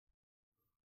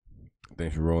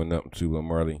Thanks for rolling up to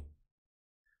Marley,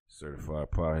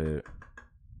 certified pothead.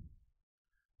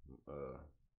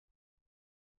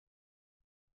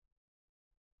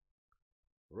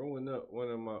 Rolling up one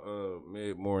of my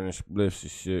mid-morning spliffs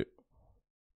and shit.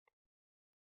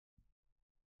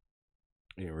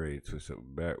 Ain't ready to twist up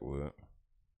backwood.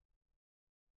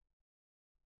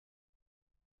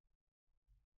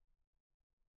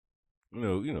 You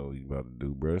know what you about to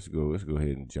do, bro. Let's go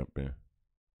ahead and jump in.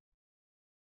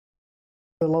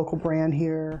 The local brand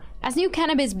here. As new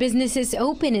cannabis businesses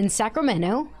open in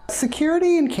Sacramento,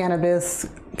 security and cannabis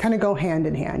kind of go hand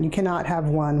in hand. You cannot have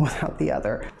one without the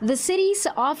other. The city's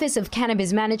Office of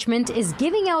Cannabis Management is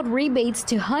giving out rebates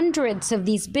to hundreds of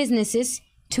these businesses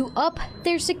to up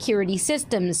their security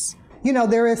systems. You know,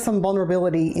 there is some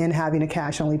vulnerability in having a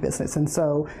cash-only business, and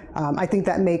so I think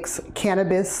that makes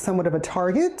cannabis somewhat of a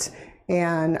target.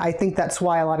 And I think that's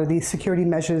why a lot of these security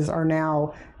measures are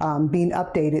now being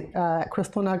updated at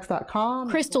crystalnugs.com.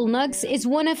 Crystal Nugs is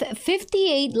one of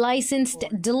 58 licensed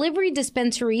delivery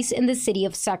dispensaries in the city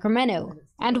of Sacramento.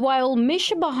 And while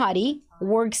Misha Bahati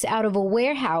works out of a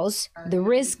warehouse, the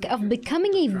risk of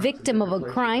becoming a victim of a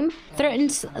crime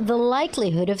threatens the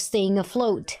likelihood of staying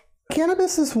afloat.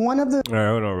 Cannabis is one of the... All right,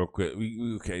 hold on real quick.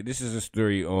 Okay, this is a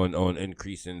story on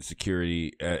increasing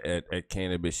security at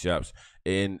cannabis shops.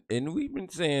 And we've been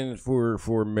saying for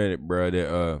a minute, bro,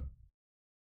 that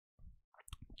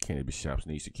cannabis shops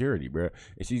need security, bro.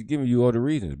 And she's giving you all the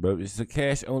reasons, bro. It's a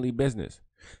cash-only business.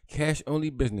 Cash-only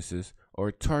businesses are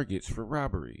targets for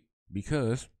robbery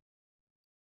because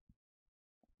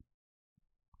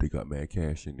they got mad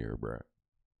cash in there, bro.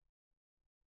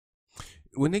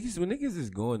 When niggas is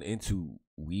going into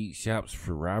weed shops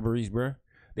for robberies, bro,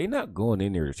 they not going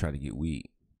in there to try to get weed.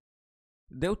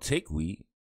 They'll take weed.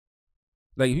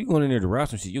 Like, if you're going in there to rob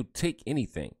some shit, you'll take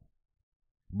anything.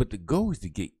 But the goal is to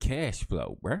get cash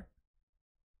flow, bro.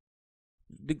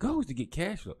 The goal is to get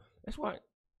cash flow. That's why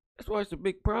it's a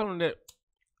big problem that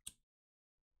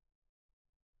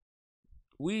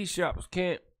weed shops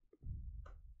can't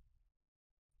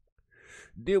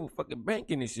deal with fucking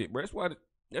banking and shit, bro.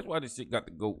 That's why this shit got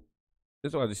to go.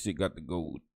 That's why this shit got to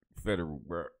go federal,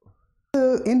 bro.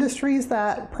 The industries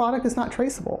that product is not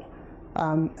traceable.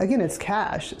 Again, it's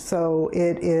cash, so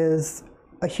it is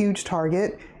a huge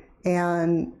target.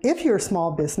 And if you're a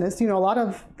small business, you know, a lot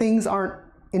of things aren't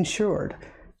insured.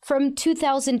 From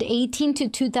 2018 to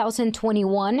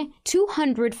 2021,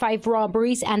 205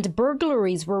 robberies and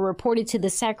burglaries were reported to the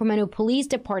Sacramento Police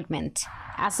Department.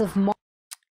 As of March,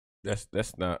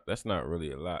 that's not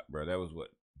really a lot, bro. That was what,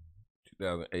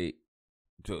 2008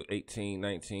 to 18,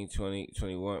 19, 20,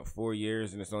 21, 4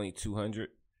 years, and it's only 200.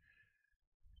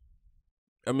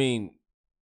 I mean,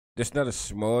 that's not a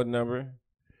small number,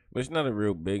 but it's not a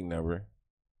real big number.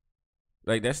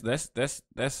 Like that's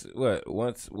what,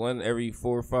 one every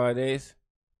 4 or 5 days.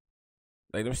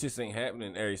 Like them shits ain't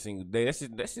happening every single day. That's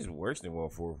just worse than 1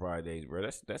 4 or 5 days, bro.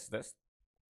 That's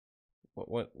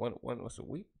one once a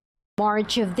week.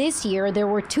 March of this year, there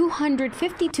were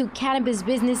 252 cannabis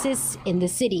businesses in the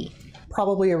city.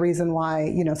 Probably a reason why,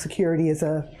 you know, security is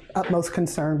a utmost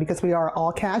concern, because we are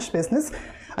all cash business.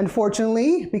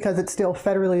 Unfortunately, because it's still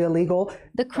federally illegal.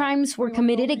 The crimes were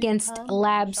committed against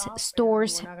labs,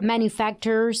 stores,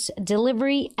 manufacturers,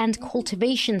 delivery, and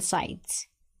cultivation sites.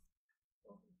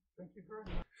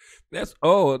 That's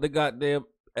all the goddamn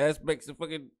aspects of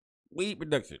fucking weed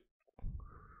production.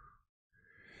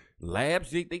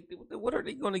 Labs, what are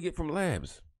they going to get from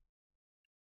labs?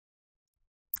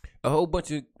 A whole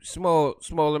bunch of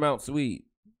small amounts of weed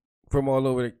from all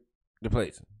over the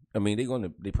place. I mean,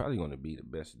 they probably gonna be the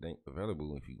best dank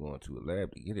available if you go into a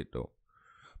lab to get it though,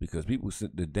 because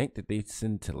the dank that they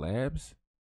send to labs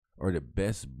are the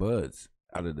best buds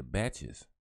out of the batches.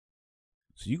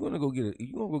 So you gonna go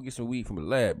get some weed from a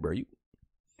lab, bro. You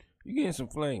getting some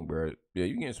flame, bro. Yeah,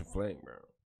 you getting some flame, bro.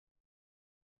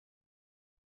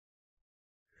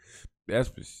 That's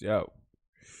for sure.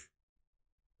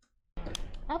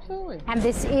 Absolutely. And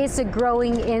this is a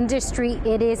growing industry.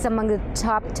 It is among the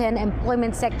top 10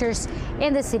 employment sectors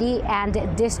in the city, and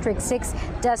District 6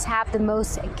 does have the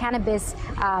most cannabis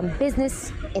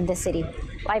business in the city.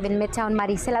 Live in Midtown,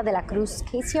 Maricela de la Cruz,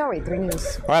 KCRA 3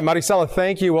 News. All right, Maricela,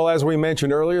 thank you. Well, as we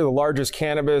mentioned earlier, the largest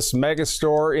cannabis mega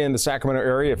store in the Sacramento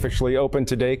area officially opened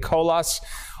today. Colas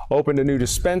opened a new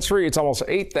dispensary. It's almost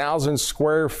 8,000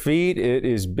 square feet. It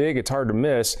is big. It's hard to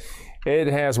miss. It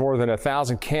has more than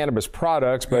 1,000 cannabis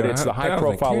products, but it's the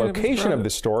high-profile location of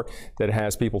the store that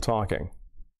has people talking.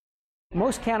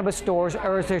 Most cannabis stores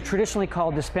are, as they're traditionally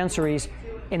called, dispensaries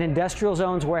in industrial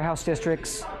zones, warehouse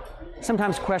districts,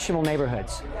 sometimes questionable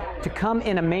neighborhoods. To come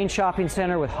in a main shopping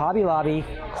center with Hobby Lobby,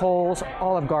 Kohl's,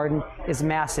 Olive Garden is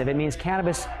massive. It means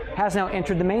cannabis has now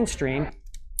entered the mainstream.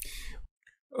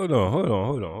 Hold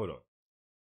on.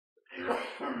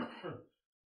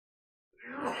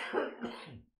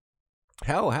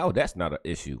 How that's not an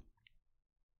issue?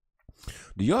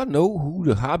 Do y'all know who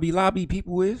the Hobby Lobby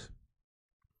people is?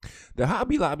 The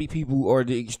Hobby Lobby people are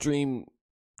the extreme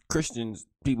Christians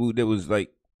people that was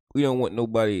like, we don't want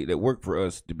nobody that work for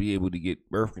us to be able to get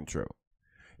birth control.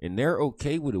 And they're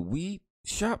okay with a weed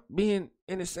shop being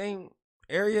in the same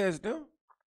area as them?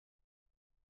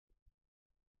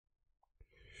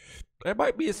 That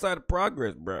might be a sign of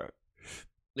progress, bro.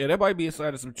 Yeah, that might be a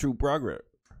sign of some true progress.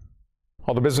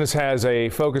 Well, the business has a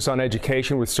focus on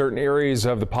education with certain areas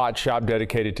of the pot shop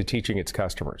dedicated to teaching its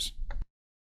customers.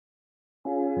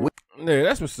 Yeah,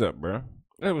 that's what's up, bro.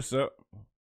 That's what's up.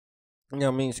 You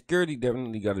know what I mean? Security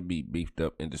definitely got to be beefed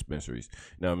up in dispensaries.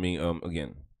 You know what I mean?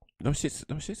 Again, them shits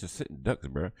are sitting ducks,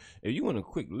 bro. If you want a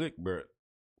quick lick, bro,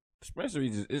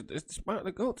 dispensaries is the spot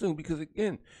to go to because,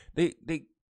 again, they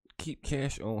keep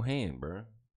cash on hand, bro.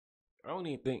 I don't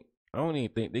even think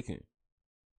they can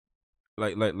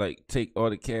like take all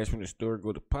the cash from the store,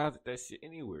 go deposit that shit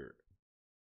anywhere.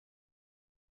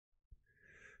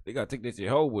 They gotta take that shit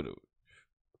home with them.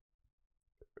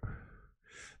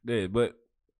 Yeah, but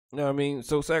you know what I mean?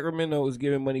 So Sacramento is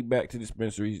giving money back to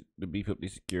dispensaries to beef up their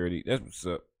security. That's what's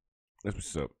up. That's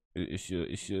what's up. It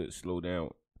should slow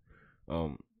down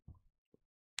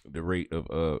the rate of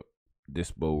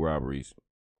Dispo robberies.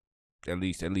 At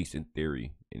least in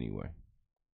theory, anyway.